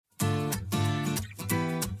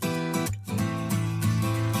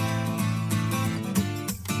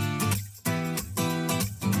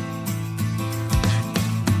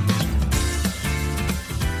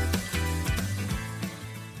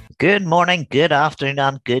Good morning, good afternoon,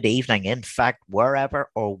 and good evening. In fact,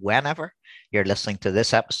 wherever or whenever you're listening to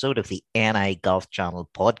this episode of the NI Golf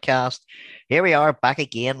Channel podcast, here we are back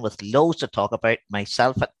again with loads to talk about.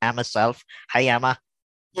 Myself and Emma. Hi, Emma.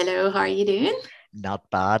 Hello, how are you doing? Not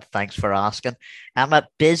bad. Thanks for asking. Emma,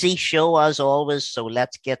 busy show as always, so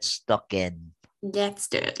let's get stuck in. Let's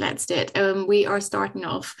do it. Let's do it. We are starting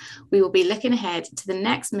off. We will be looking ahead to the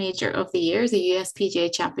next major of the year, the US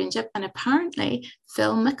PGA Championship, and apparently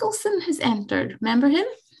Phil Mickelson has entered. Remember him?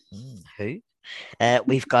 Who?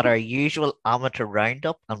 We've got our usual amateur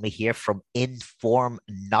roundup, and we hear from inform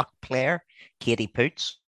knock player Katie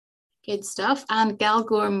Poots. Good stuff. And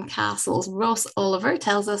Galgorm Castle's Ross Oliver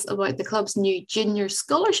tells us about the club's new junior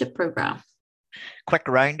scholarship program. Quick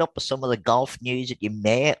roundup of some of the golf news that you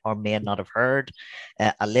may or may not have heard.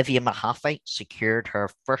 Olivia Mahaffey secured her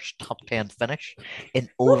first top 10 finish in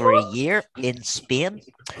over a year in Spain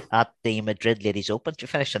at the Madrid Ladies Open. She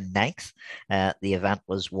finished in ninth. The event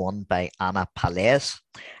was won by Ana Palés.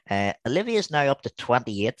 Olivia is now up to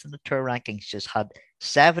 28th in the tour rankings. She's had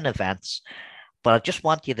 7 events, but I just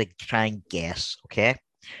want you to try and guess, okay?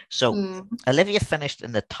 So Olivia finished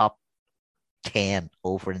in the top 10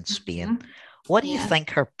 over in Spain. Mm-hmm. What do you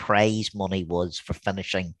think her prize money was for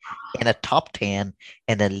finishing in a top 10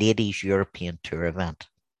 in a ladies' European Tour event?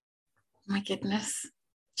 My goodness.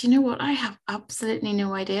 Do you know what? I have absolutely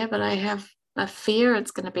no idea, but I have a fear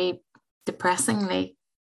it's going to be depressingly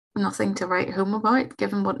nothing to write home about,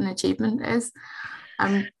 given what an achievement is.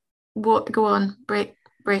 Go on, break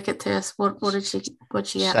it to us. What did she get for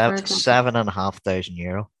example?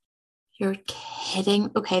 €7,500. You're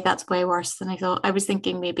kidding. Okay, that's way worse than I thought. I was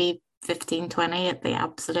thinking maybe 15, 20 at the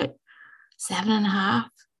absolute. 7.5.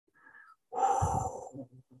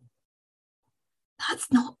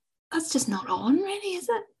 That's just not on, really, is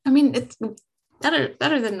it? I mean, it's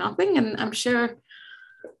better than nothing, and I'm sure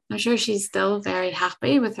she's still very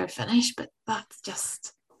happy with her finish, but that's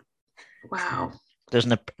just wow.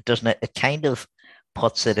 Doesn't it kind of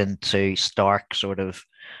puts it into stark sort of,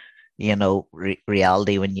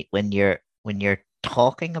 reality when you're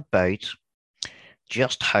talking about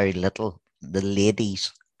just how little the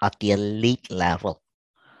ladies at the elite level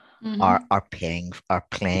are playing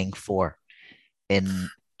for in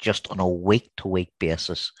just on a week to week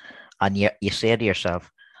basis. And you say to yourself,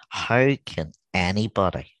 how can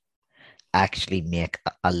anybody actually make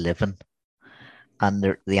a living?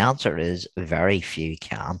 And the answer is very few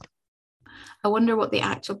can. I wonder what the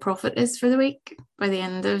actual profit is for the week by the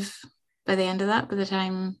end of that, by the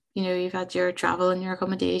time you've had your travel and your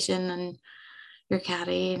accommodation and your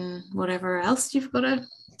caddy and whatever else you've got to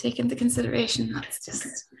take into consideration. That's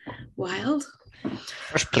just wild.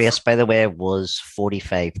 First place, by the way, was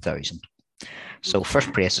 45,000. So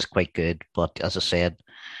first place is quite good, but as I said,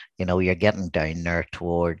 you're getting down there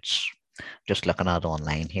towards, just looking at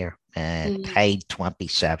online here, tied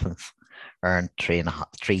 27th, earned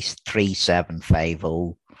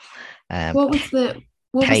 3,750. What was the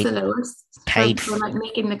lowest? Tied for like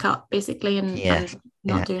making the cut basically, and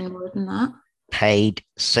not doing more than that. Paid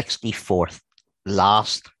 64th,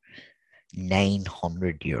 last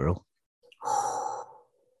 €900.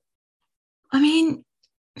 I mean,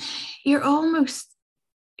 you're almost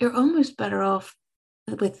better off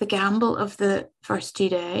with the gamble of the first 2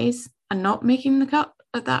 days and not making the cut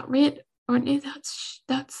at that rate, aren't you? That's.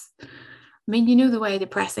 I mean, the way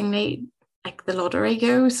depressingly like the lottery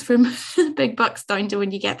goes from big bucks down to when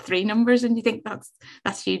you get 3 numbers and you think that's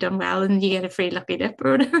you done well and you get a free lucky dip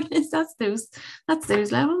or whatever it is. That's those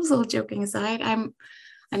levels. All joking aside, I'm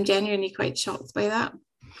genuinely quite shocked by that.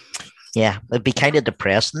 Yeah, it'd be kind of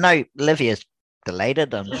depressing. Now, Olivia's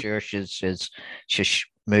delighted. I'm sure she's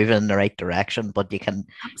moving in the right direction, but you can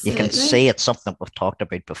see it's something we've talked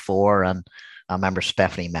about before. And I remember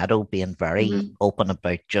Stephanie Meadow being very open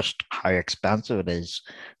about just how expensive it is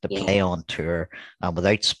to play on tour, and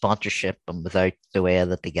without sponsorship and without the way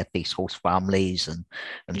that they get these host families and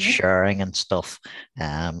sharing and stuff.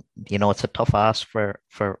 It's a tough ask for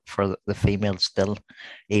the females still,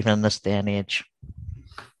 even in this day and age.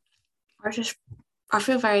 I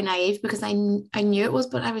feel very naive because I knew it was,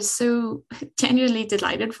 but I was so genuinely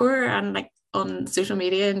delighted for her and like on social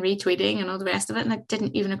media and retweeting and all the rest of it, and it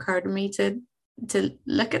didn't even occur to me to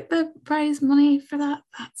look at the prize money for that.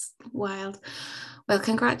 That's wild. Well,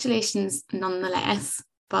 congratulations nonetheless,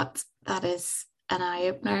 but that is an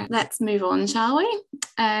eye-opener. Let's move on, shall we?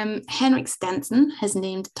 Henrik Stenson has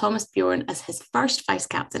named Thomas Bjorn as his first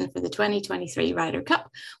vice-captain for the 2023 Ryder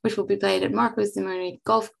Cup, which will be played at Marco Simone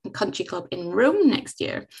Golf and Country Club in Rome next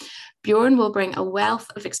year. Bjorn will bring a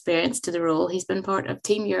wealth of experience to the role. He's been part of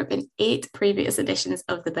Team Europe in 8 previous editions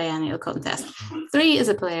of the biennial contest, 3 as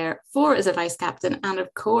a player, 4 as a vice-captain, and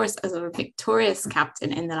of course as a victorious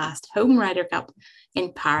captain in the last home Ryder Cup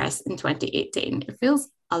in Paris in 2018. It feels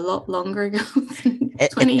a lot longer ago than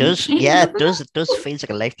It does. Yeah, it does. It does feels like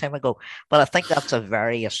a lifetime ago. But I think that's a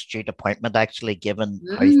very astute appointment, actually, given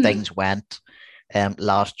how things went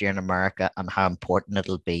last year in America and how important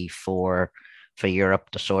it'll be for Europe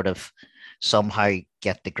to sort of somehow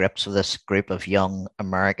get the grips of this group of young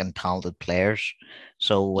American talented players.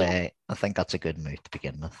 So I think that's a good move to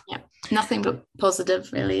begin with. Yeah, nothing but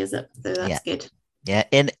positive, really, is it? So that's good. Yeah,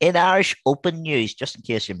 in Irish Open news, just in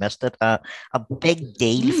case you missed it, a big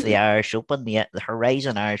deal for the Irish Open, the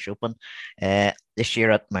Horizon Irish Open, this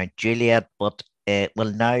year at Mount Juliet, but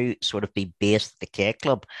will now sort of be based at the K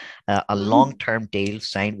Club, a long-term deal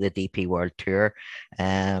signed with the DP World Tour.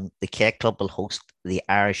 The K Club will host the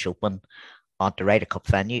Irish Open on the Ryder Cup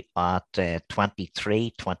venue at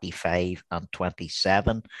 23, 25 and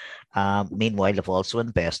 27. Meanwhile, they've also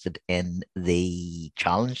invested in the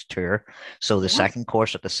Challenge Tour. So the second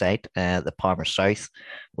course at the site, the Palmer South,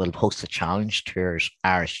 will host the Challenge Tour's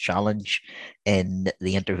Irish Challenge in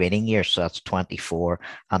the intervening years. So that's 24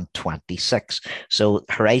 and 26. So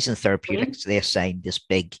Horizon Therapeutics, they signed this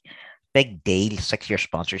big deal, 6-year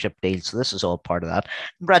sponsorship deal. So this is all part of that.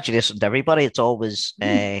 Congratulations to everybody. It's always...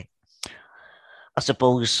 I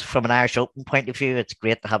suppose from an Irish Open point of view, it's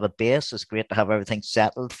great to have a base. It's great to have everything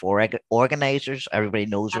settled for organisers. Everybody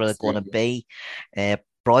knows where they're going to be.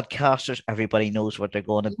 Broadcasters, everybody knows what they're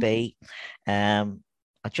going to be. I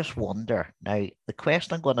just wonder, now, the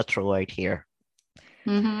question I'm going to throw out here,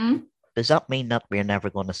 does that mean that we're never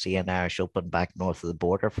going to see an Irish Open back north of the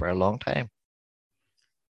border for a long time?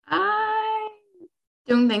 I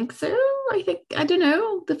don't think so. I don't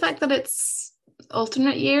know. The fact that it's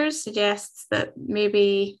alternate years suggests that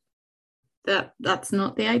maybe that's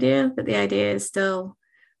not the idea, that the idea is still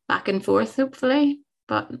back and forth, hopefully,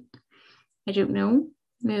 but I don't know.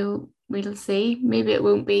 We'll see. Maybe it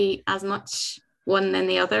won't be as much one than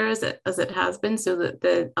the other as it has been, so that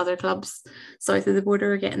the other clubs south of the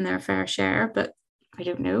border are getting their fair share, but I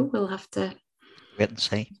don't know. We'll have to wait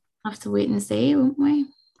and see, won't we?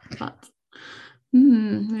 But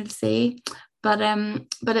we'll see. But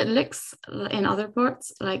it looks in other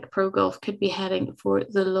parts like pro golf could be heading for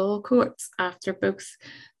the law courts after both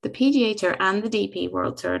the PGA Tour and the DP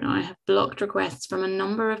World Tour now have blocked requests from a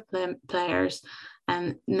number of players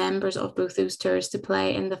and members of both those tours to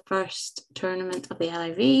play in the first tournament of the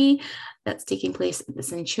LIV that's taking place at the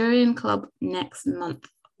Centurion Club next month,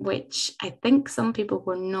 which I think some people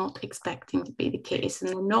were not expecting to be the case,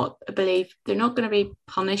 and I believe they're not going to be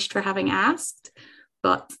punished for having asked,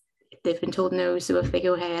 but they've been told no. So if they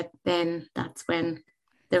go ahead, then that's when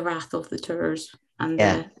the wrath of the tours and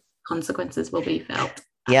the consequences will be felt.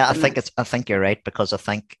 Yeah, I think you're right, because I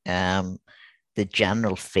think the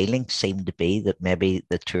general feeling seemed to be that maybe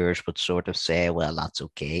the tours would sort of say, well, that's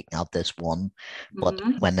okay, not this one, but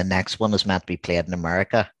when the next one is meant to be played in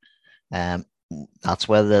America, that's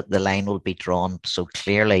where the line will be drawn. So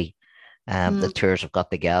clearly, the tours have got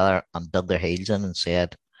together and dug their heels in and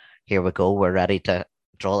said, here we go, we're ready to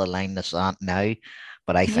draw the line this now.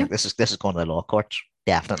 But I think this is going to the law courts,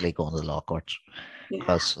 definitely going to the law courts,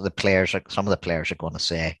 because some of the players are going to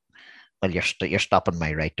say, well, you're stopping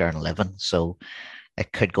my right to earn a living. So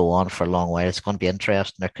it could go on for a long while. It's going to be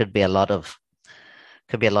interesting. There could be a lot of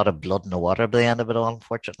blood in the water by the end of it all,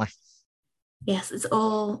 unfortunately. Yes, it's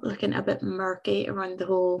all looking a bit murky around the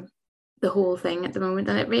whole thing at the moment,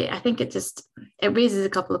 and I think it raises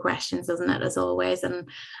a couple of questions, doesn't it, as always? And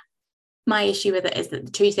my issue with it is that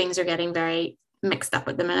the two things are getting very mixed up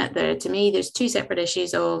at the minute. To me, there's two separate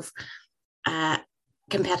issues of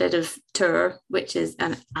competitive tour, which is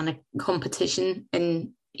a competition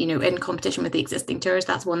in competition with the existing tours.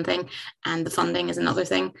 That's one thing, and the funding is another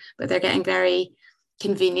thing. But they're getting very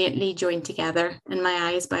conveniently joined together in my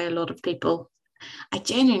eyes by a lot of people. I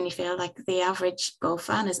genuinely feel like the average golf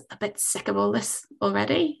fan is a bit sick of all this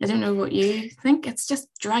already. I don't know what you think. It's just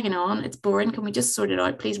dragging on. It's boring. Can we just sort it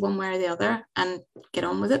out, please, one way or the other, and get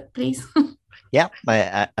on with it, please? Yeah,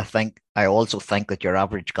 I also think that your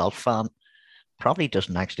average golf fan probably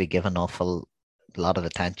doesn't actually give an awful lot of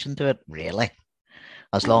attention to it, really.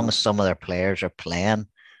 As long as some of their players are playing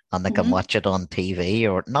and they can watch it on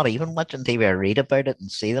TV, or not even watch on TV, or read about it and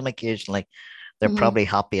see them occasionally, they're probably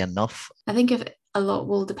happy enough. I think a lot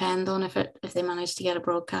will depend on if they manage to get a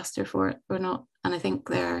broadcaster for it or not. And I think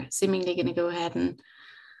they're seemingly going to go ahead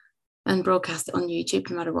and broadcast it on YouTube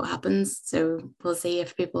no matter what happens. So we'll see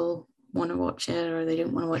if people want to watch it or they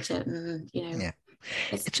don't want to watch it. And Yeah.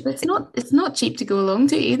 it's not cheap to go along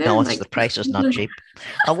to either. No, it's the Like price is not cheap.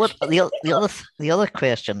 And what the other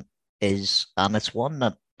question is, and it's one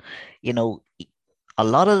that, you know, a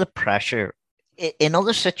lot of the pressure in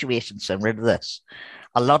other situations similar to this,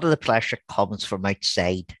 a lot of the pressure comes from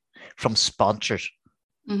outside, from sponsors.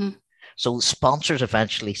 Mm-hmm. So sponsors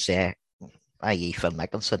eventually say, i.e. Phil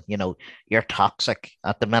Mickelson, you're toxic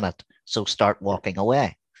at the minute, so start walking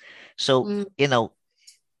away. So,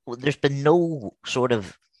 there's been no sort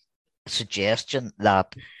of suggestion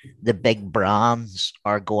that the big brands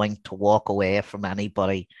are going to walk away from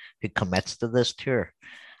anybody who commits to this tour.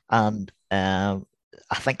 And I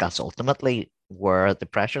think that's ultimately where the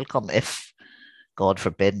pressure will come. If, God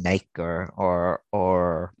forbid, Nike or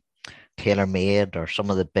TaylorMade or some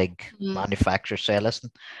of the big manufacturers say, listen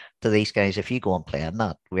to these guys, if you go and play in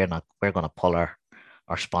that, we're going to pull our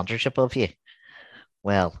sponsorship of you.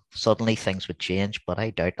 Well, suddenly things would change, but I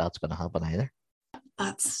doubt that's going to happen either.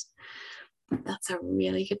 That's a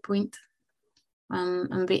really good point.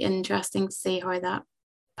 And it'd be interesting to see how that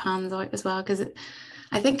pans out as well, because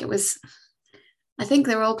I think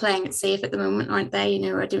they're all playing it safe at the moment, aren't they?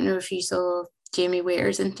 I don't know if you saw Jamie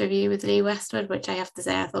Ware's interview with Lee Westwood, which I have to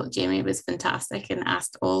say I thought Jamie was fantastic and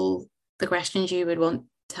asked all the questions you would want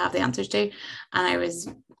to have the answers to. And I was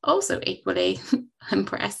also equally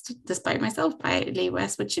impressed, despite myself, by Lee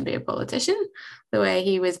Westwood should be a politician. The way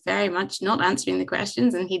he was very much not answering the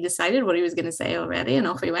questions, and he decided what he was going to say already, and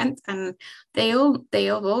off he went. And they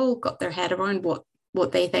have all got their head around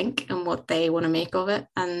what they think and what they want to make of it.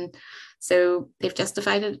 And so they've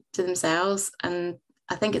justified it to themselves. And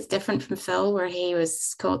I think it's different from Phil, where he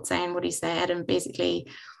was caught saying what he said and basically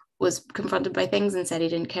was confronted by things and said he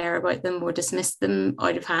didn't care about them or dismissed them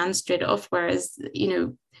out of hand straight off. Whereas,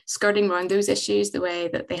 skirting around those issues the way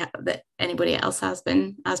that that anybody else has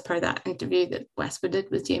been, as per that interview that Westwood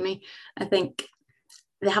did with Jamie, I think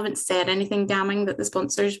they haven't said anything damning that the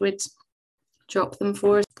sponsors would drop them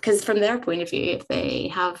for. Because from their point of view, if they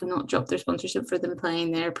have not dropped their sponsorship for them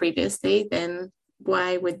playing there previously, then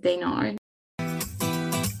why would they now?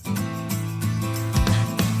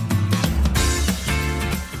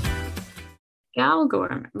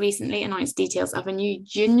 Galgorm recently announced details of a new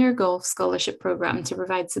junior golf scholarship program to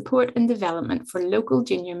provide support and development for local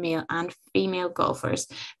junior male and female golfers.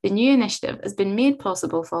 The new initiative has been made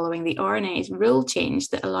possible following the R&A's rule change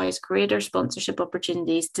that allows greater sponsorship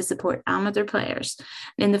opportunities to support amateur players.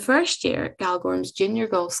 In the first year, Galgorm's junior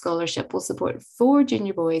golf scholarship will support 4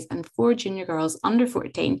 junior boys and 4 junior girls under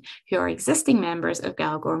 14 who are existing members of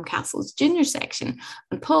Galgorm Castle's junior section.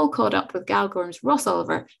 And Paul caught up with Galgorm's Ross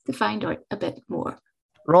Oliver to find out a bit more.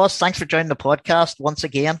 Ross, thanks for joining the podcast once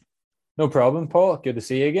again. No problem, Paul. Good to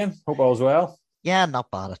see you again. Hope all's well. Yeah,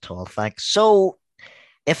 not bad at all, thanks. So,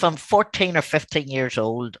 if I'm 14 or 15 years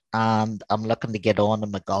old and I'm looking to get on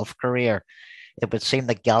in my golf career, it would seem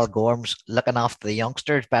that Galgorm's looking after the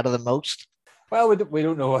youngsters better than most. Well, we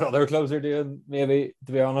don't know what other clubs are doing, maybe,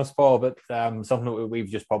 to be honest, Paul, but something that we've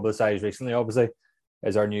just publicised recently, obviously,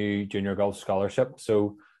 is our new junior golf scholarship.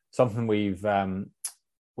 So something we've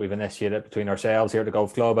initiated between ourselves here at the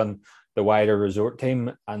golf club and the wider resort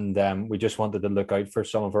team, and we just wanted to look out for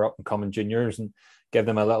some of our up-and-coming juniors and give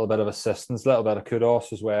them a little bit of assistance, a little bit of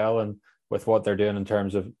kudos as well, and with what they're doing in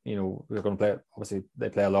terms of, we're going to play, obviously they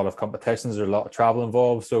play a lot of competitions, there's a lot of travel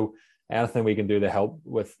involved, so anything we can do to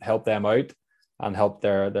help them out and help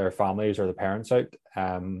their families or the parents out,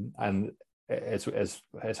 and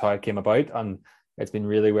it's how it came about, and it's been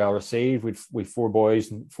really well received. We've 4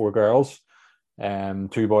 boys and 4 girls, 2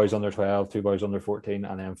 boys under 12, 2 boys under 14,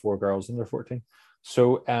 and then 4 girls under 14.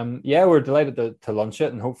 So we're delighted to launch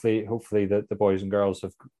it, and hopefully the boys and girls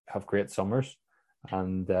have great summers,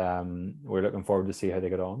 and we're looking forward to see how they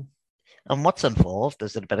get on. And what's involved?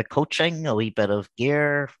 Is it a bit of coaching, a wee bit of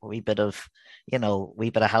gear, a wee bit of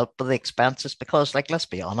help with the expenses? Because, let's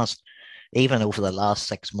be honest, even over the last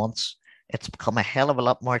 6 months, it's become a hell of a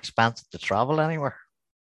lot more expensive to travel anywhere.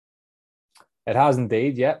 It has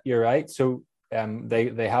indeed. Yeah, you're right. So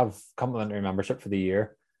they have complimentary membership for the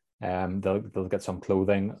year. They'll get some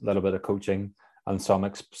clothing, a little bit of coaching, and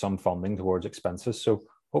some funding towards expenses. So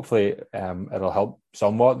hopefully it'll help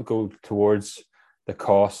somewhat go towards the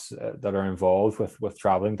costs that are involved with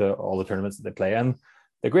traveling to all the tournaments that they play in.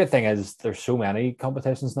 The great thing is there's so many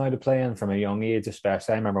competitions now to play in from a young age,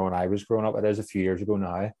 especially. I remember when I was growing up, it is a few years ago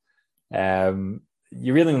now.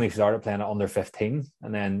 You really only started playing at under 15,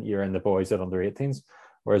 and then you're in the boys at under 18s.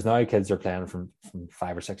 whereas now kids are playing from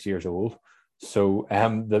 5 or 6 years old. So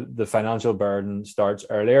the financial burden starts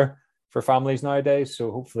earlier for families nowadays.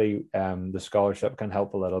 So hopefully the scholarship can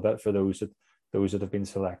help a little bit for those that have been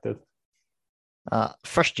selected.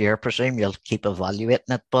 First year, I presume you'll keep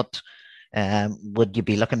evaluating it, but would you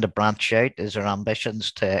be looking to branch out? Is there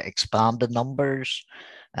ambitions to expand the numbers?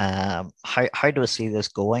 How do I see this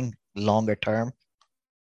going longer term?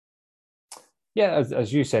 Yeah,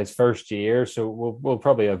 as you said, it's first year, so we'll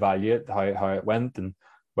probably evaluate how it went and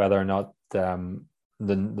whether or not the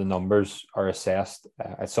numbers are assessed.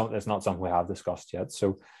 It's not something we have discussed yet.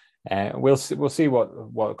 So we'll see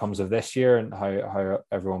what comes of this year and how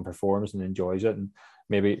everyone performs and enjoys it. And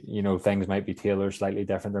maybe, things might be tailored slightly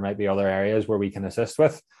different. There might be other areas where we can assist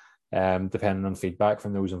with, depending on feedback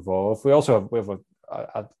from those involved. We have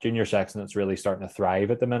a junior section that's really starting to thrive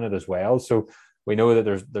at the minute as well. So we know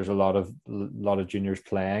that there's a lot of juniors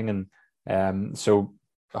playing, and so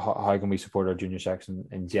how can we support our junior section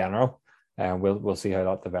in general? And we'll see how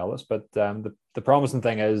that develops. But the promising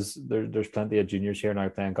thing is there's plenty of juniors here now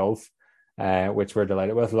playing golf, which we're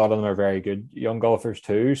delighted with. A lot of them are very good young golfers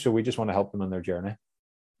too, so we just want to help them on their journey.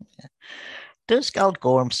 Does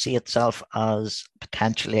Galgorm see itself as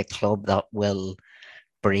potentially a club that will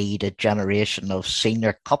breed a generation of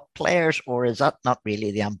senior cup players, or is that not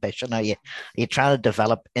really the ambition? Are you trying to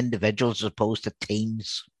develop individuals as opposed to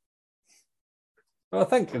teams? Well, I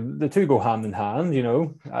think the two go hand in hand.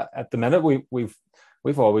 At the minute we've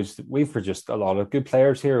produced a lot of good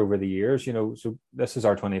players here over the years. So this is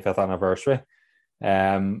our 25th anniversary,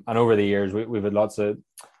 and over the years we've had lots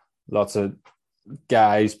of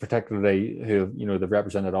guys, particularly who they've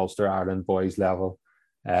represented Ulster, Ireland boys level.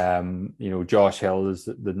 Josh Hill is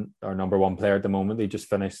our number one player at the moment. He just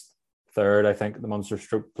finished third, I think, at the Munster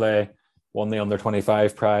Stroke Play, won the under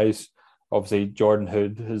 25 prize. Obviously, Jordan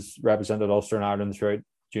Hood has represented Ulster and Ireland throughout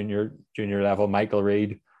junior level. Michael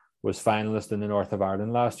Reid was finalist in the North of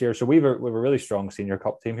Ireland last year. So we've a really strong senior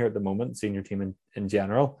cup team here at the moment, senior team in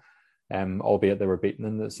general. Albeit they were beaten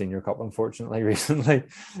in the Senior Cup, unfortunately, recently.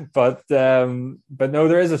 But no,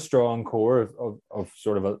 there is a strong core of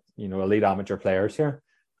sort of elite amateur players here.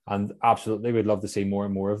 And absolutely, we'd love to see more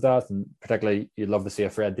and more of that. And particularly, you'd love to see a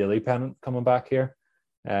Fred Daly pennant coming back here,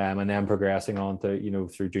 and then progressing on to,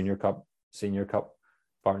 through Junior Cup, Senior Cup,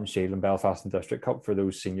 Barton Shield and Belfast and District Cup for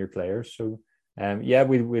those senior players. So,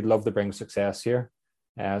 we'd love to bring success here.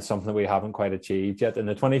 Something that we haven't quite achieved yet in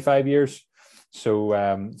the 25 years.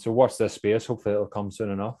 So watch this space. Hopefully it'll come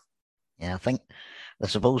soon enough. Yeah, I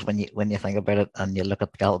suppose when you think about it and you look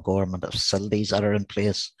at Galgorm and the facilities that are in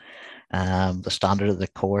place, the standard of the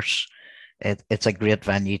course, it's a great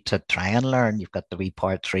venue to try and learn. You've got the wee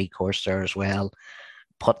part 3 course there as well,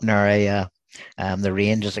 putting area. The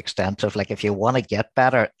range is extensive. Like if you want to get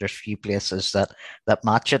better, there's few places that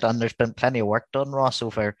match it, and there's been plenty of work done, Ross,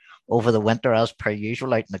 over the winter as per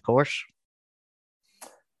usual out in the course.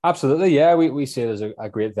 Absolutely, yeah. We see it as a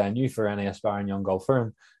great venue for any aspiring young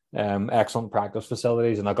golfer, and excellent practice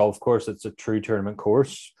facilities and a golf course. It's a true tournament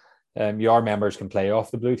course. Your members can play off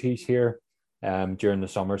the blue tees here during the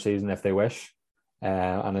summer season if they wish,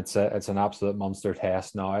 and it's an absolute monster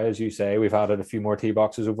test now. As you say, we've added a few more tee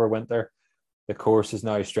boxes over winter. The course is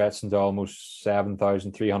now stretched into almost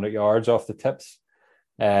 7,300 yards off the tips,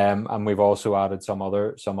 and we've also added some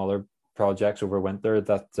other projects over winter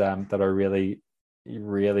that are really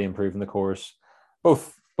improving the course,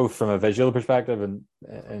 both from a visual perspective and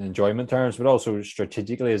enjoyment terms, but also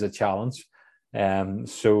strategically as a challenge.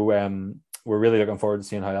 So we're really looking forward to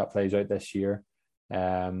seeing how that plays out this year,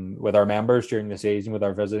 with our members during the season, with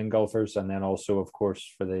our visiting golfers, and then also, of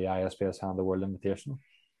course, for the ISPS Hand the World Invitational.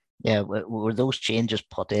 Yeah, were those changes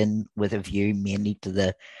put in with a view mainly to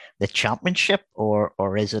the championship,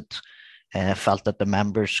 or is it felt that the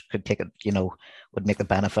members could take it, would make a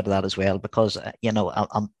benefit of that as well? Because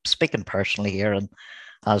I'm speaking personally here, and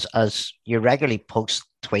as you regularly post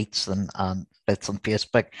tweets and bits on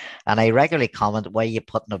Facebook, and I regularly comment, why are you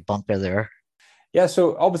putting a bunker there? Yeah,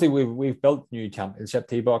 so obviously we've built new championship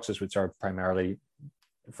tee boxes, which are primarily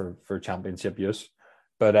for championship use.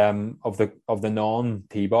 But of the non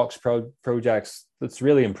tee box projects, that's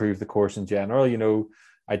really improved the course in general.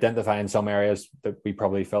 Identifying some areas that we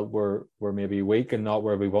probably felt were maybe weak and not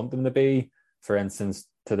where we want them to be. For instance,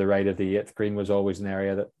 to the right of the 8th green was always an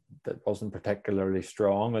area that wasn't particularly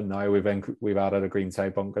strong, and now we've added a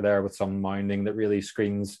greenside bunker there with some mounding that really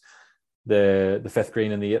screens the 5th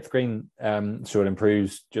green and the 8th green. So it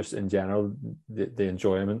improves just in general the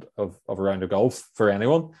enjoyment of a round of golf for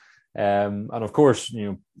anyone. And of course,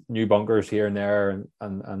 new bunkers here and there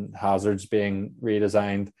and hazards being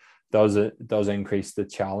redesigned does increase the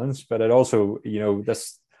challenge, but it also,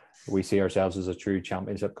 this, we see ourselves as a true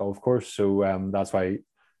championship golf course. So that's why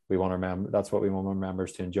we want that's what we want our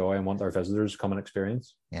members to enjoy and want our visitors to come and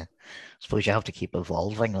experience. Yeah, I suppose you have to keep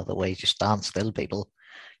evolving, otherwise you stand still, people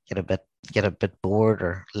get a bit bored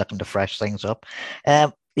or looking to fresh things up.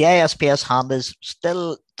 The ASPS hand is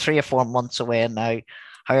still 3 or 4 months away now.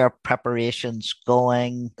 How are preparations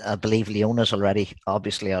going? I believe Leona's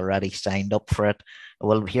obviously already signed up for it.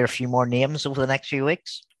 We'll hear a few more names over the next few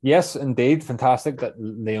weeks. Yes, indeed. Fantastic that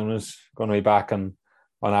Leona's going to be back on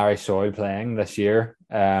Irish soil playing this year.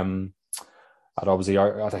 At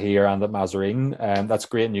here and at Mazarine. That's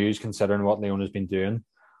great news considering what Leona's been doing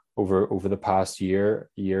over the past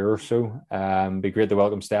year or so. Be great to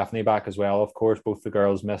welcome Stephanie back as well. Of course, both the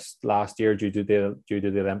girls missed last year due to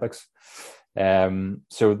the Olympics.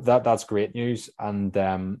 So that's great news,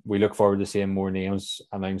 and we look forward to seeing more names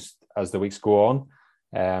announced as the weeks go on.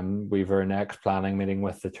 We've our next planning meeting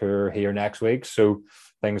with the tour here next week, so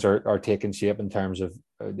things are taking shape in terms of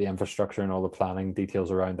the infrastructure and all the planning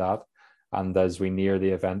details around that. And as we near the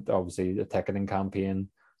event, obviously the ticketing campaign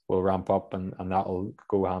will ramp up, and that will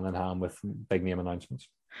go hand in hand with big name announcements.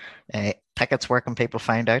 Tickets, where can people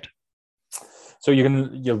find out? So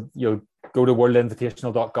you'll go to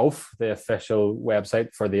worldinvitational.golf, the official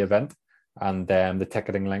website for the event, and the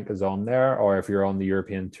ticketing link is on there. Or if you're on the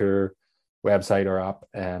European Tour website or app,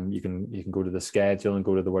 you can go to the schedule and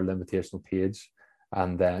go to the World Invitational page,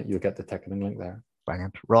 and you'll get the ticketing link there.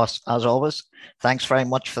 Brilliant. Ross, as always, thanks very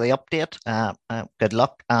much for the update. Good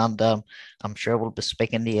luck, and I'm sure we'll be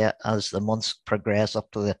speaking to you as the months progress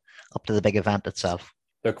up to the big event itself.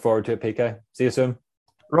 Look forward to it, PK. See you soon.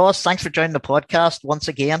 Ross, thanks for joining the podcast once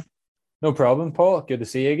again. No problem, Paul. Good to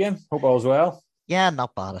see you again. Hope all's well. Yeah,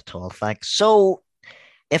 not bad at all, thanks. So,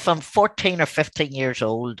 if I'm 14 or 15 years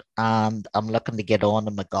old and I'm looking to get on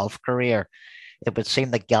in my golf career, it would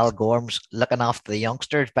seem that Galgorm's looking after the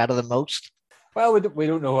youngsters better than most. Well, we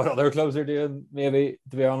don't know what other clubs are doing, maybe,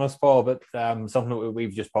 to be honest, Paul, but something that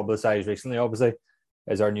we've just publicised recently, obviously,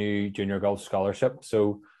 is our new junior golf scholarship.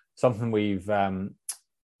 So something we've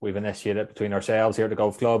initiated between ourselves here at the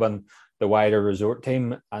golf club and the wider resort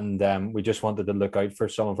team, and we just wanted to look out for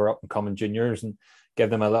some of our up-and-coming juniors and give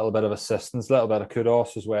them a little bit of assistance, a little bit of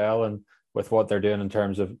kudos as well, and with what they're doing in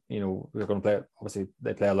terms of, we're going to play, obviously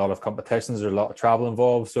they play a lot of competitions, there's a lot of travel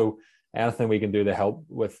involved, so anything we can do to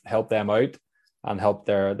help them out and help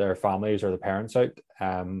their families or the parents out,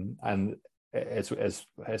 and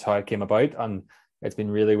it's how it came about, and it's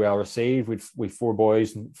been really well received. We've 4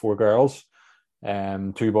 boys and 4 girls,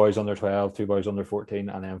 2 boys under 12, 2 boys under 14,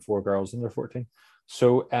 and then 4 girls under 14.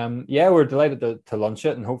 So we're delighted to launch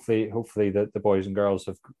it, and hopefully the boys and girls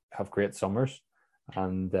have great summers,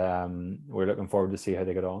 and we're looking forward to see how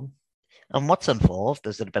they get on. And what's involved?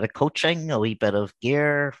 Is it a bit of coaching, a wee bit of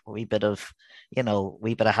gear, a wee bit of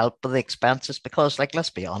help with the expenses? Because, let's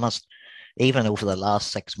be honest, even over the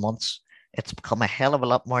last 6 months, it's become a hell of a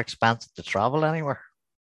lot more expensive to travel anywhere.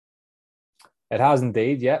 It has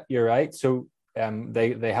indeed. Yeah, you're right. So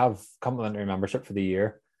they have complimentary membership for the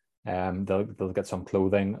year. They'll get some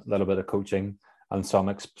clothing, a little bit of coaching, and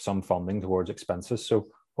some funding towards expenses. So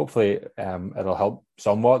hopefully it'll help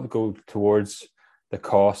somewhat go towards the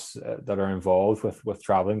costs that are involved with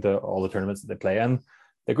traveling to all the tournaments that they play in.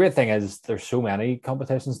 The great thing is there's so many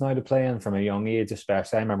competitions now to play in from a young age,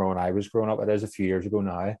 especially. I remember when I was growing up, it is a few years ago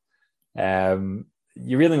now.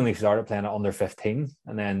 You really only started playing at under 15,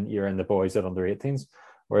 and then you're in the boys at under 18s.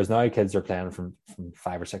 Whereas now kids are playing from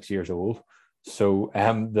 5 or 6 years old. So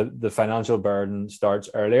the financial burden starts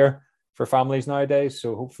earlier for families nowadays.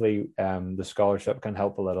 So hopefully the scholarship can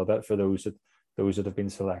help a little bit for those that have been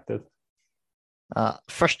selected.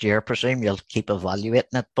 First year, I presume you'll keep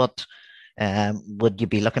evaluating it, but would you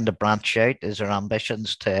be looking to branch out? Is there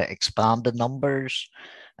ambitions to expand the numbers?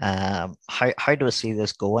 How do I see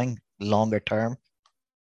this going longer term?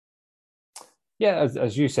 Yeah,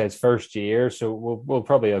 as you said, it's first year, so we'll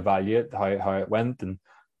probably evaluate how it went and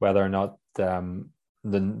whether or not the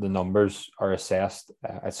numbers are assessed.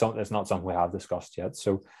 It's not something we have discussed yet.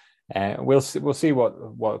 So we'll see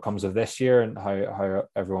what comes of this year and how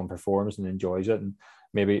everyone performs and enjoys it, and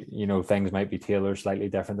maybe things might be tailored slightly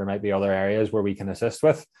different. There might be other areas where we can assist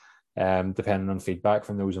with, depending on feedback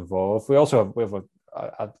from those involved. We also have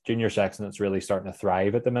a junior section that's really starting to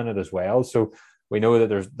thrive at the minute as well. So we know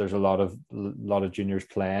that there's a lot of juniors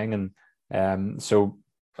playing, and so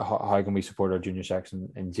how can we support our junior section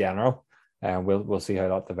in general? And we'll see how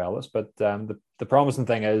that develops. But the promising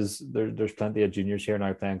thing is there's plenty of juniors here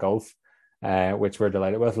now playing golf, which we're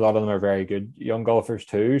delighted with. A lot of them are very good young golfers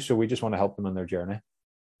too. So we just want to help them on their journey.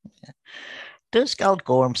 Does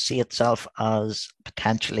Galgorm see itself as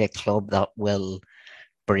potentially a club that will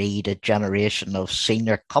breed a generation of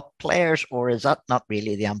senior cup players, or is that not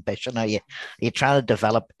really the ambition? Are you trying to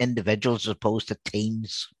develop individuals as opposed to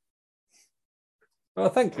teams? Well, I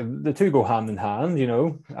think the two go hand in hand.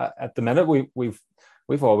 At the minute we've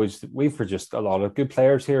produced a lot of good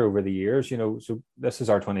players here over the years. So this is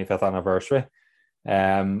our 25th anniversary,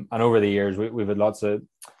 and over the years we've had lots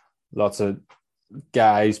of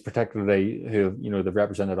guys, particularly who they've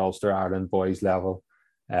represented Ulster, Ireland boys level.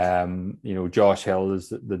 Josh Hill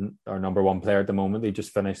is our number one player at the moment. He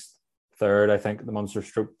just finished third, I think, at the Munster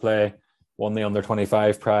Stroke Play, won the under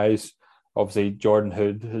 25 prize. Obviously, Jordan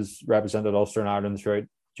Hood has represented Ulster and Ireland throughout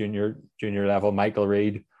junior level. Michael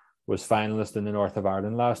Reid was finalist in the North of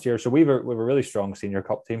Ireland last year. So we've a really strong senior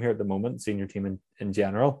cup team here at the moment, senior team in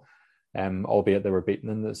general. Albeit they were beaten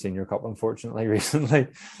in the Senior Cup, unfortunately, recently.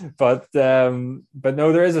 But no,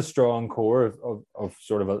 there is a strong core of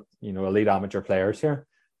sort of elite amateur players here,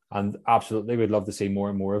 and absolutely we'd love to see more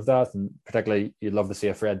and more of that. And particularly, you'd love to see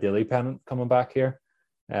a Fred Daly pennant coming back here,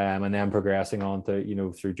 and then progressing on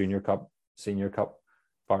to through Junior Cup, Senior Cup,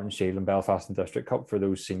 Barton Shield, and Belfast and District Cup for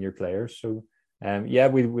those senior players. So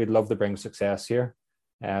we'd love to bring success here.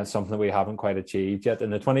 Something that we haven't quite achieved yet in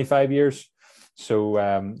the 25 years. So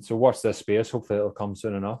watch this space. Hopefully it'll come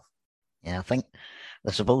soon enough. Yeah,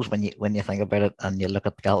 I suppose when you think about it and you look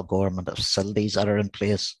at Galgorm and the facilities that are in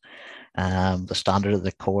place, the standard of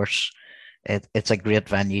the course, it's a great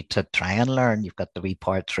venue to try and learn. You've got the wee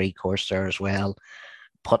part 3 course there as well,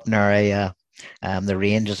 putting area. The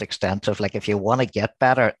range is extensive. Like if you want to get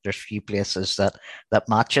better, there's few places that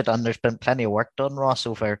match it, and there's been plenty of work done, Ross,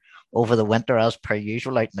 over the winter as per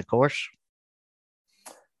usual out in the course.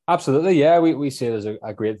 Absolutely, yeah. We see it as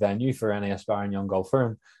a great venue for any aspiring young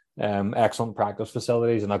golfer. Excellent practice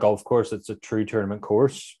facilities and a golf course. It's a true tournament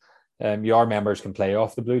course. Your members can play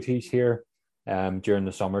off the blue tees here during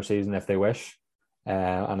the summer season if they wish.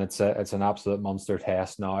 And it's an absolute monster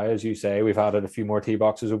test now. As you say, we've added a few more tee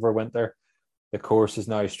boxes over winter. The course is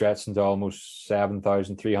now stretched into almost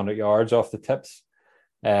 7,300 yards off the tips.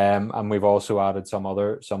 And we've also added some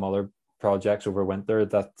other projects over winter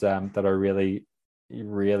that are really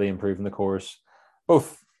improving the course,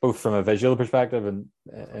 both from a visual perspective and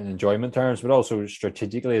enjoyment terms, but also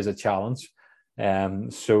strategically as a challenge.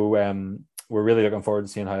 So we're really looking forward to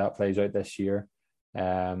seeing how that plays out this year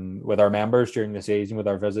with our members during the season, with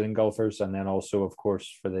our visiting golfers, and then also, of course,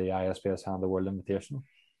 for the ISPS Hand the World Invitational.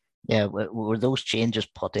 Yeah, were those changes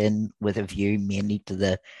put in with a view mainly to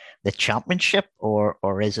the championship,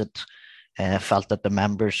 or is it felt that the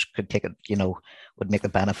members could take it, would make the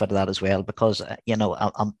benefit of that as well? Because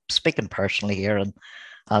I'm speaking personally here, and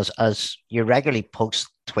as you regularly post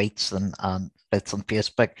tweets and bits on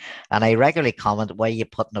Facebook, and I regularly comment, why are you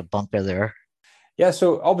putting a bunker there? Yeah,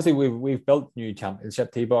 so obviously we've built new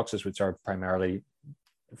championship tee boxes, which are primarily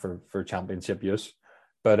for championship use.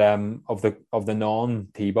 But of the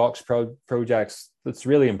non-tee box projects, that's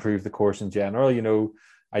really improved the course in general.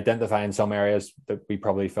 Identifying some areas that we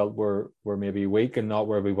probably felt were maybe weak and not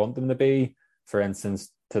where we want them to be. For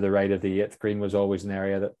instance, to the right of the 8th green was always an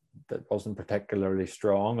area that wasn't particularly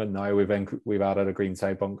strong, and now we've added a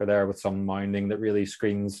greenside bunker there with some mounding that really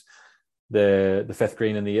screens the 5th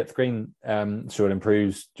green and the 8th green. So it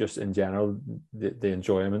improves just in general the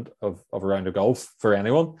enjoyment of a round of golf for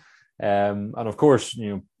anyone. And of course,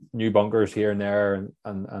 new bunkers here and there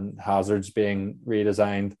and hazards being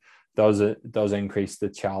redesigned does increase the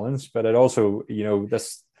challenge, but it also,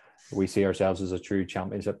 we see ourselves as a true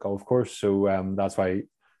championship golf course. So that's why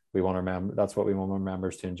that's what we want our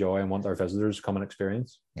members to enjoy and want our visitors to come and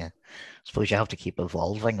experience. Yeah, I suppose you have to keep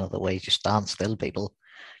evolving, otherwise you stand still, people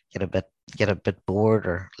get a bit bored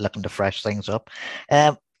or looking to fresh things up.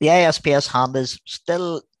 The ISPS Hand is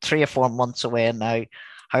still 3 or 4 months away now.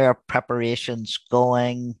 How are preparations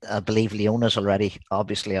going? I believe Leona's already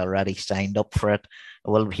signed up for it.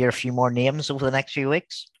 We'll hear a few more names over the next few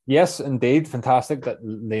weeks. Yes, indeed. Fantastic that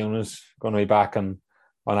Leona's going to be back on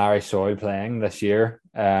Irish soil playing this year.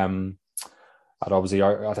 Obviously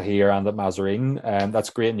at here and at Mazarine. That's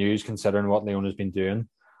great news considering what Leona's been doing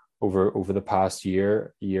over the past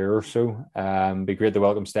year or so. Be great to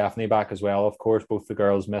welcome Stephanie back as well. Of course, both the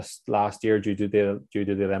girls missed last year due to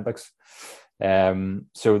the Olympics.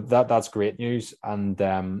 So that's great news,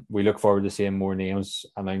 and we look forward to seeing more names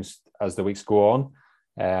announced as the weeks go on.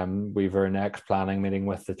 We've our next planning meeting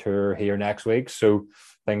with the tour here next week, so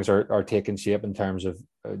things are taking shape in terms of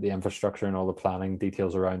the infrastructure and all the planning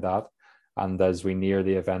details around that. And as we near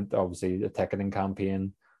the event, obviously the ticketing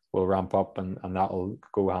campaign will ramp up, and that will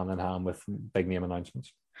go hand in hand with big name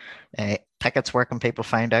announcements. Tickets, where can people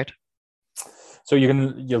find out? So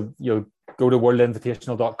you'll go to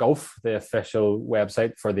worldinvitational.golf, the official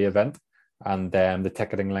website for the event, and the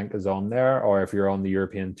ticketing link is on there. Or if you're on the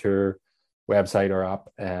European Tour website or app,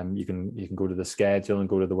 you can go to the schedule and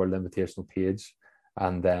go to the World Invitational page,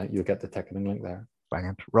 and you'll get the ticketing link there.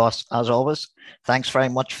 Brilliant. Ross, as always, thanks very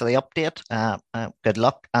much for the update. Good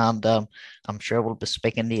luck, and I'm sure we'll be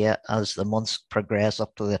speaking to you as the months progress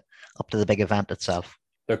up to the big event itself.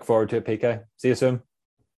 Look forward to it, PK. See you soon.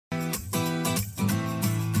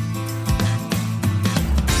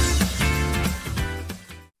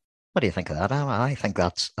 What do you think of that, Emma? I think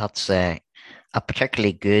that's a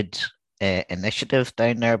particularly good initiative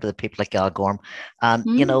down there by the people like Galgorm. And,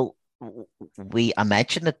 I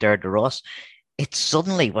mentioned it there to Ross. It's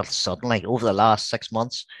suddenly, over the last 6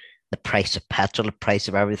 months, the price of petrol, the price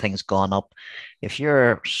of everything's gone up. If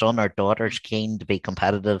your son or daughter's keen to be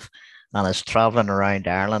competitive and is travelling around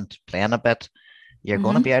Ireland playing a bit, you're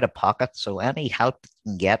going to be out of pocket. So any help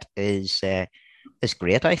you can get is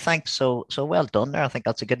great, I think. So well done there. I think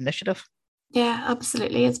that's a good initiative. Yeah,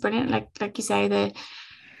 absolutely. It's brilliant. Like you say,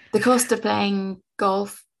 the cost of playing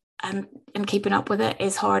golf and keeping up with it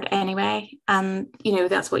is hard anyway. And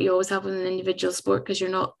that's what you always have with an individual sport, because you're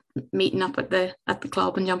not meeting up at the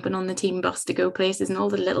club and jumping on the team bus to go places, and all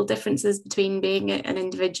the little differences between being an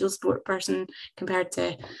individual sport person compared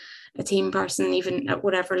to a team person, even at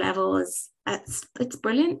whatever level, it's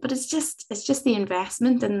brilliant. But it's just the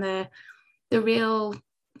investment and the real,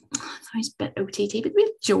 it sounds a bit OTT, but the real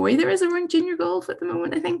joy there is around junior golf at the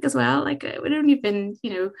moment, I think, as well. Like, we don't even,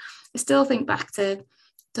 I still think back to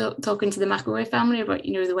talking to the McElroy family about,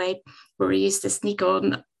 the way Rory used to sneak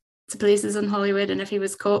on to places in Hollywood, and if he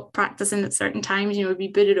was caught practicing at certain times, would be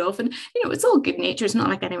booted off. And it's all good nature. It's not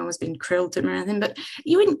like anyone was being cruel to him or anything, but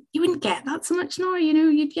you wouldn't get that so much now.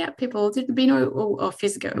 You'd get people to be off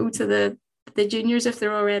his go to the juniors if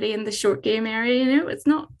they're already in the short game area. It's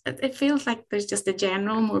not, it feels like there's just a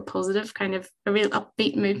general more positive kind of a real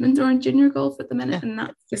upbeat movement around junior golf at the minute. And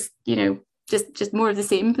that's just just more of the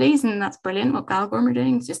same, please. And that's brilliant. What Galgorm are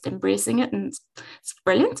doing is just embracing it, and it's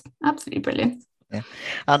brilliant, absolutely brilliant. Yeah,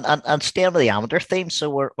 and staying with the amateur theme, so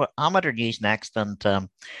we're amateur news next, and the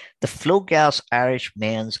Flowgas Irish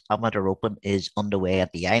Men's Amateur Open is underway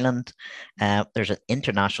at the island. There's an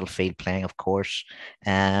international field playing, of course,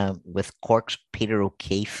 with Cork's Peter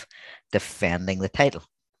O'Keefe defending the title.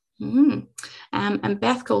 And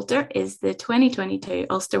Beth Coulter is the 2022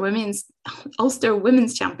 Ulster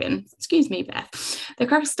Women's Champion. Excuse me, Beth. The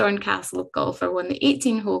Kirkstone Castle golfer won the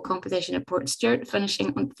 18-hole competition at Port Stewart,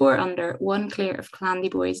 finishing on 4 under, 1 clear of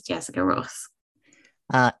Clandy-boys Jessica Ross.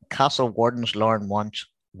 Castle Warden's Lauren Walsh.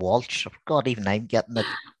 God, even I'm getting it.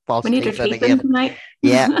 We need her sleeping tonight.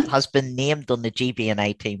 Yeah, has been named on the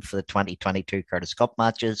GBNI team for the 2022 Curtis Cup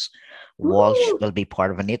matches. Walsh will be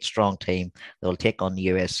part of an 8-strong team that will take on the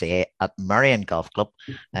USA at Marion Golf Club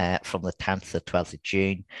from the 10th to 12th of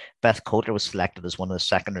June. Beth Coulter was selected as one of the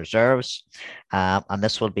second reserves, and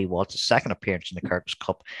this will be Walsh's second appearance in the Curtis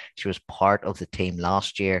Cup. She was part of the team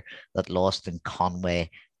last year that lost in Conway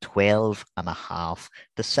 12.5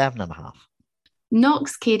 to 7.5.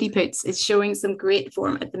 Knox Katie Poots is showing some great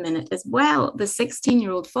form at the minute as well. The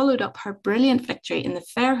 16-year-old followed up her brilliant victory in the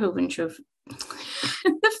Fairhaven Trophy.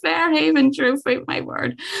 The Fairhaven Trophy, my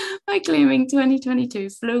word, by claiming 2022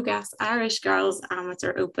 Flowgas Irish Girls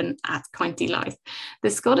Amateur Open at County Louth. The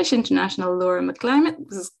Scottish international Laura McClimate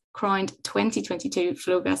was crowned 2022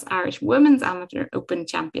 Flowgas Irish Women's Amateur Open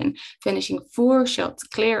champion, finishing 4 shots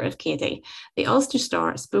clear of Katie. The Ulster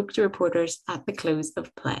star spoke to reporters at the close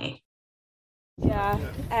of play. Yeah,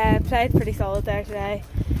 played pretty solid there today.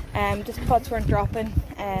 Just putts weren't dropping,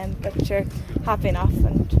 but sure, happy enough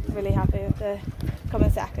and really happy with the coming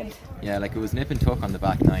second. Yeah, like it was nip and tuck on the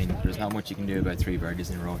back 9. There's not much you can do about 3 birdies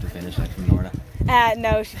in a row to finish like from Laura.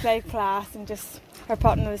 No, she played class, and just her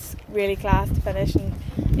putting was really class to finish, and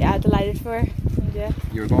yeah, delighted for her. And, yeah.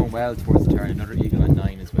 You were going well towards the turn. Another eagle on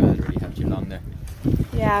 9 as well. It really helped you along there.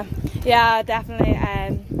 Yeah, definitely.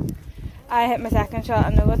 I hit my second shot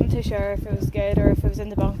and I wasn't too sure if it was good or if it was in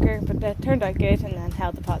the bunker, but it turned out good, and then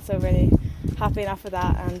held the putt, so really happy enough with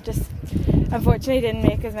that, and just unfortunately didn't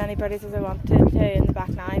make as many birdies as I wanted to in the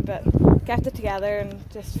back 9, but kept it together and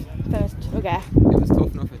just finished okay. It was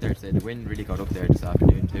tough enough out there today. The wind really got up there this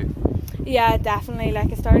afternoon too. Yeah, definitely.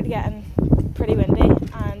 Like, it started getting pretty windy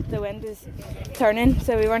and the wind is turning,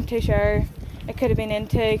 so we weren't too sure. It could have been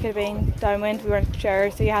into, could have been downwind, we weren't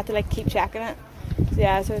sure, so you had to keep checking it. So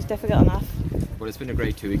it was difficult enough. But it's been a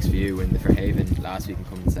great 2 weeks for you, in the Fairhaven last week and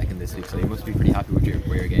coming second this week, so you must be pretty happy with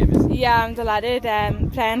where your game is. Yeah, I'm delighted.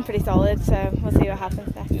 Playing pretty solid, so we'll see what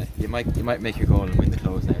happens next. Yeah, you might make your goal and win the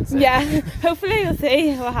close now. So. Yeah, hopefully we'll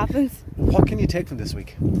see what happens. What can you take from this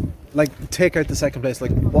week? Like, take out the second place.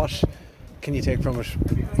 Like, what can you take from it?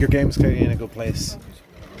 Your game's clearly in a good place.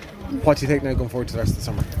 What do you take now going forward to the rest of the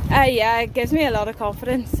summer? Yeah, it gives me a lot of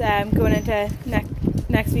confidence going into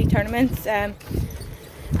next week tournaments,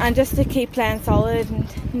 and just to keep playing solid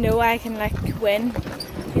and know I can win.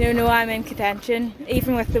 Know I'm in contention.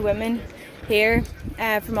 Even with the women here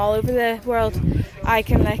from all over the world, I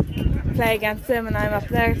can play against them and I'm up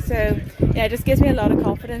there. So yeah, it just gives me a lot of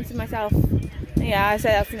confidence in myself. Yeah, I say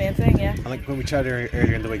that's the main thing. Yeah. And when we chatted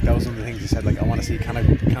earlier in the week, that was one of the things you said. I want to see, can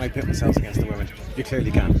I pit myself against the women? You clearly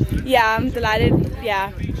can. Yeah, I'm delighted.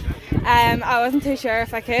 Yeah. I wasn't too sure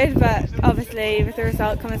if I could, but obviously with the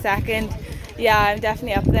result coming second, yeah, I'm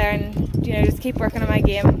definitely up there, and just keep working on my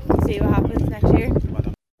game and see what happens next year.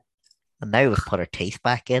 And now we've put our teeth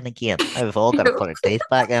back in again. Now we've all got to put our teeth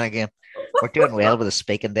back in again. We're doing well with the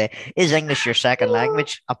speaking day. Is English your second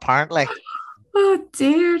language? Apparently. Oh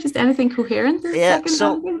dear, just anything coherent. Yeah,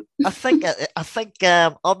 so I think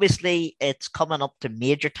obviously it's coming up to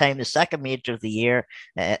major time, the second major of the year,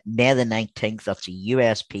 May the 19th. That's the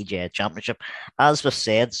US PGA Championship. As was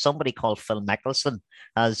said, somebody called Phil Mickelson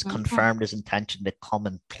has confirmed his intention to come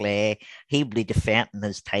and play. He'll be defending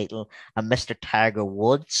his title, and Mr. Tiger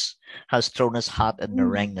Woods has thrown his hat in the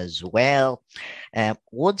ring as well.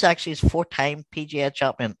 Woods actually is 4-time PGA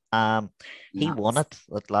champion. He won it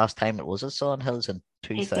the last time it was at Swan Hills in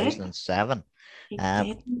 2007.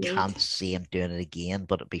 Can't see him doing it again,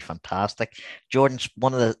 but it'd be fantastic. Jordan's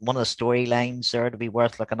one of the storylines there to be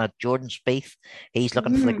worth looking at. Jordan Spieth, he's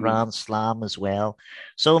looking for the Grand Slam as well.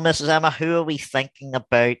 So, Mrs. Emma, who are we thinking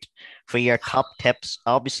about for your top tips?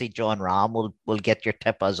 Obviously, John Rahm will get your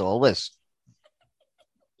tip as always.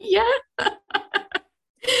 Yeah.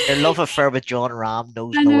 Your love affair with John Rahm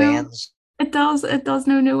knows no ends. It does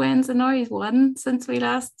know no ends, and now he's won since we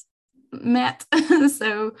last met.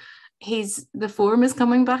 So the form is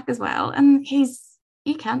coming back as well, and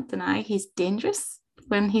you can't deny he's dangerous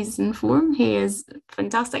when he's in form. He is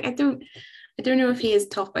fantastic. I don't know if he is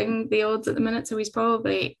topping the odds at the minute, so he's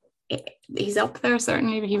up there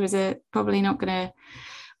certainly, but he was probably not going to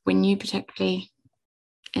win you particularly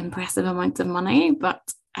impressive amounts of money, but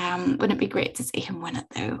wouldn't it be great to see him win it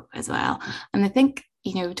though as well? And I think,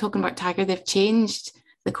 talking about Tiger, they've changed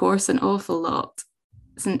the course an awful lot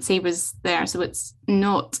since he was there, so it's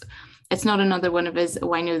not another one of his,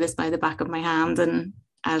 I know this by the back of my hand, and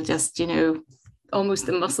I'll just, almost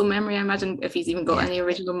the muscle memory. I imagine if he's even got any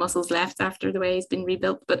original muscles left after the way he's been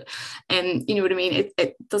rebuilt, but you know what I mean,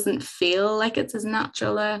 it doesn't feel like it's as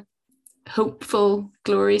natural a hopeful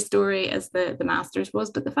glory story as the Masters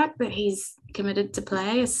was. But the fact that he's committed to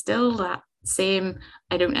play is still that same,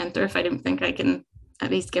 I don't enter if I don't think I can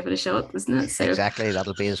at least give it a shot, isn't it? So exactly,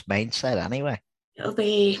 that'll be his mindset anyway. It'll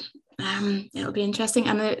be interesting,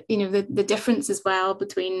 and the difference as well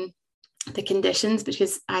between the conditions,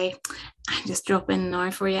 because I'm just dropping now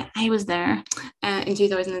for you. I was there in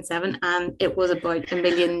 2007, and it was about 1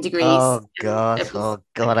 million degrees. Oh God,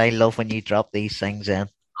 I love when you drop these things in.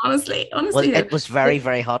 Honestly, it was very,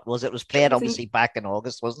 very hot. It was played obviously back in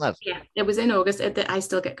August, wasn't it? Yeah, it was in August. I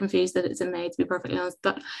still get confused that it's in May, to be perfectly honest,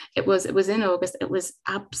 but it was in August. It was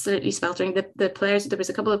absolutely sweltering. The players, there was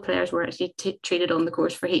a couple of players were actually treated on the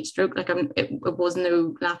course for heat stroke. It was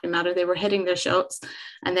no laughing matter. They were hitting their shots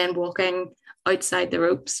and then walking outside the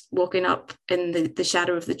ropes, walking up in the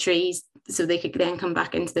shadow of the trees, so they could then come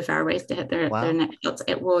back into the fairways to hit their next shots.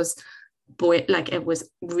 It was it was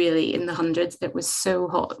really in the hundreds. It was so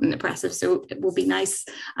hot and oppressive, so it will be nice.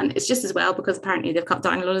 And it's just as well because apparently they've cut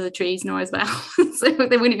down a lot of the trees now as well, so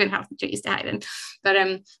they wouldn't even have the trees to hide in. But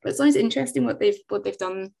it sounds interesting what they've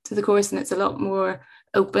done to the course, and it's a lot more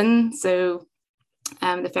open, so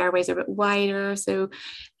the fairways are a bit wider, so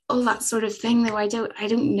all that sort of thing. Though I don't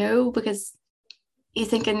know, because you're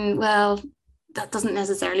thinking, well, that doesn't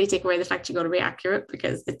necessarily take away the fact you got to be accurate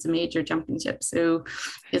because it's a major championship. So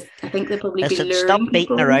I think they'll probably be luring. Stop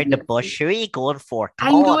beating around the bush. Who are you going for? Do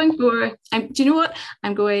you know what? I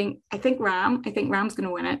think Rahm. I think Rahm's going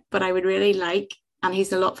to win it, but I would really like, and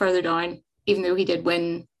he's a lot further down, even though he did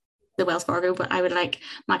win the Wells Fargo, but I would like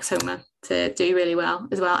Max Homa to do really well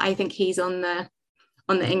as well. I think he's on the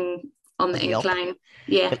incline.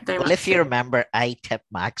 Yeah. Well, if you remember, I tipped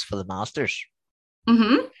Max for the Masters.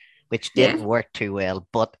 Mm-hmm. Which didn't work too well,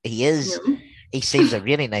 but he seems a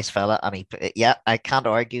really nice fella, and I can't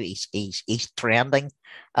argue. He's trending,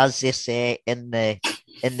 as they say in the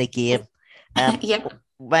game. Yep.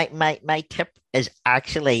 My tip is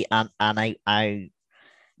actually, and I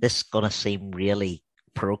this is gonna seem really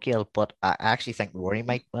parochial, but I actually think Rory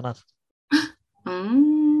might win it.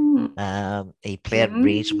 He played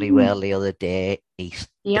reasonably well the other day. He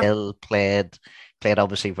Yep. still played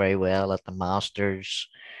obviously very well at the Masters.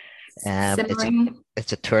 Simmering.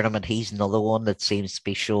 It's a tournament. He's another one that seems to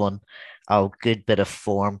be showing a good bit of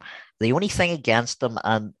form. The only thing against him,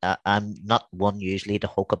 and I'm not one usually to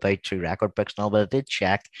hook about through record books and all, but I did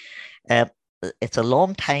check. It's a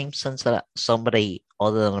long time since somebody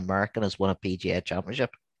other than an American has won a PGA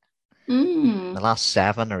Championship. The last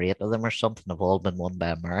 7 or 8 of them or something have all been won by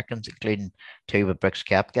Americans, including 2 with Brooks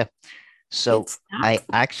Koepka. So I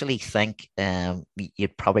actually think you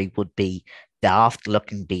probably would be daft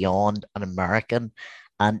looking beyond an American,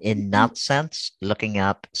 and in that sense, looking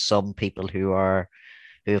at some people who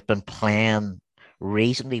have been playing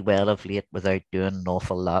reasonably well of late without doing an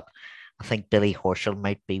awful lot. I think Billy Horschel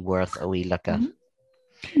might be worth a wee look at.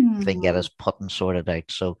 If they can get his putting sorted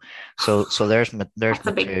out. So there's my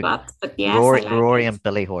a big 2. butt, but yes, Rory and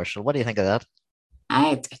Billy Horschel. What do you think of that?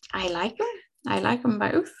 I like him. I like them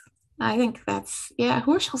both. I think that's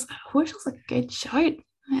Horschel's a good shout.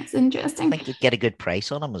 That's interesting. I think you get a good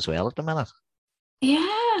price on him as well at the minute.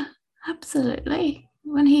 Yeah, absolutely.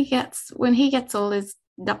 When he gets all his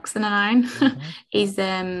ducks in a line,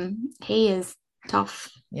 he is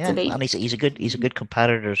tough. Yeah, and he's a good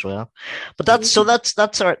competitor as well. But that's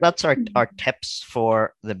our tips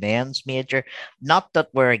for the men's major. Not that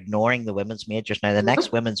we're ignoring the women's majors. Now the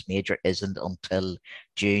next women's major isn't until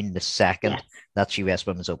June the 2nd. Yes. That's US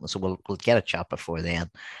Women's Open. So we'll get a chat before then.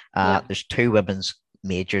 There's 2 women's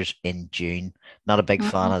majors in June. Not a big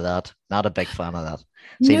fan of that.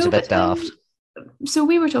 Seems a bit daft. So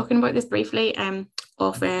we were talking about this briefly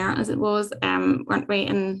off air as it was, weren't we,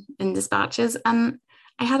 in dispatches, and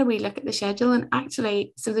I had a wee look at the schedule, and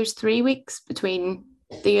actually, so there's 3 weeks between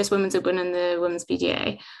the US Women's Open and the Women's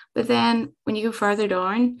PGA, but then when you go further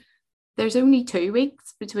down, there's only 2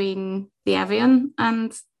 weeks between the Evian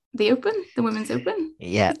and the Open, the Women's Open.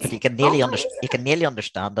 Yeah, but you can nearly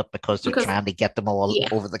understand it because they're trying to get them all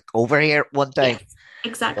over here at one time. Yes,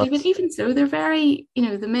 exactly, but even so, they're very,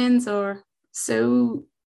 the men's are so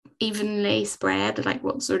evenly spread, like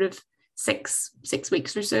what sort of six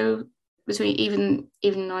weeks or so between,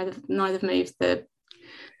 even now they've moved the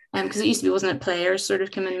because it used to be, wasn't it, players sort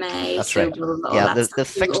of come in May. That's right. They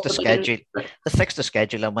fixed the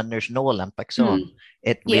schedule, and when there's no Olympics on,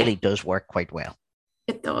 it really does work quite well.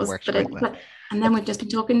 It does, and then we've just been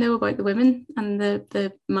talking though about the women and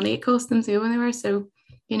the money it costs them to go anywhere. So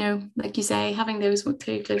like you say, having those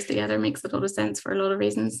 2 close together makes a lot of sense for a lot of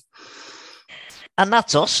reasons. And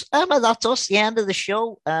that's us, Emma. That's us. The end of the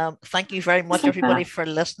show. Thank you very much, everybody, for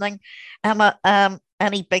listening. Emma,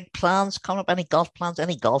 any big plans coming up? Any golf plans?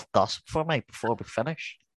 Any golf gossip for me before we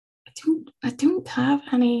finish? I don't have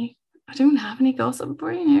any. I don't have any gossip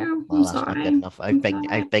for you now. Well, that's not good enough. I've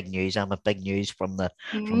big news. I'm a big news from the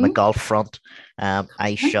golf front.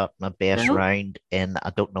 I shot my best round in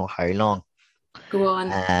I don't know how long. Go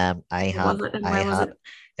on.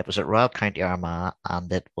 It was at Royal County Armagh,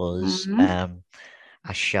 and it was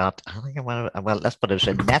a shot. I think let's put it was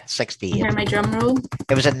a net 68. Hear my drum roll.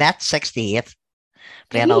 It was a net 68.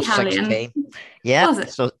 Playing all 16. Yeah.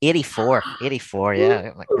 So 84.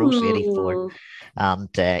 Yeah, like gross 84.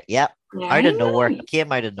 And out of nowhere,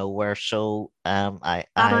 came out of nowhere. So I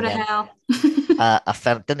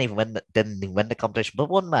didn't even win the competition, but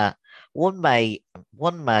won my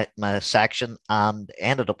section and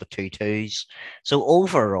ended up with 2 2s. So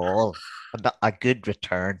overall, a good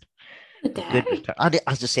return. Good return. And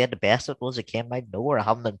as I said, the best of it was it came out of nowhere. I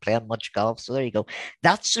haven't been playing much golf, so there you go.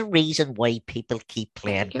 That's the reason why people keep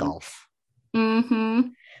playing golf.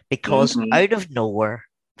 Because out of nowhere,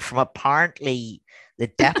 from apparently the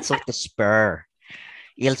depths of despair,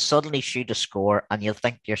 you'll suddenly shoot a score and you'll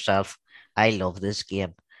think to yourself, I love this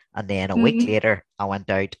game. And then a week later, I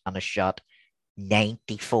went out and I shot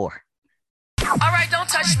 94. All right, don't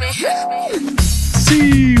touch me.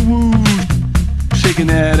 Seawood, shaking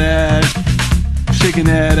that ass, shaking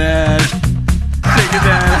that ass, shaking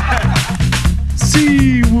that ass.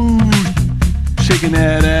 Seawood, shaking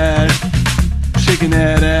that ass, shaking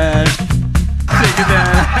that ass, shaking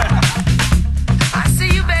that ass.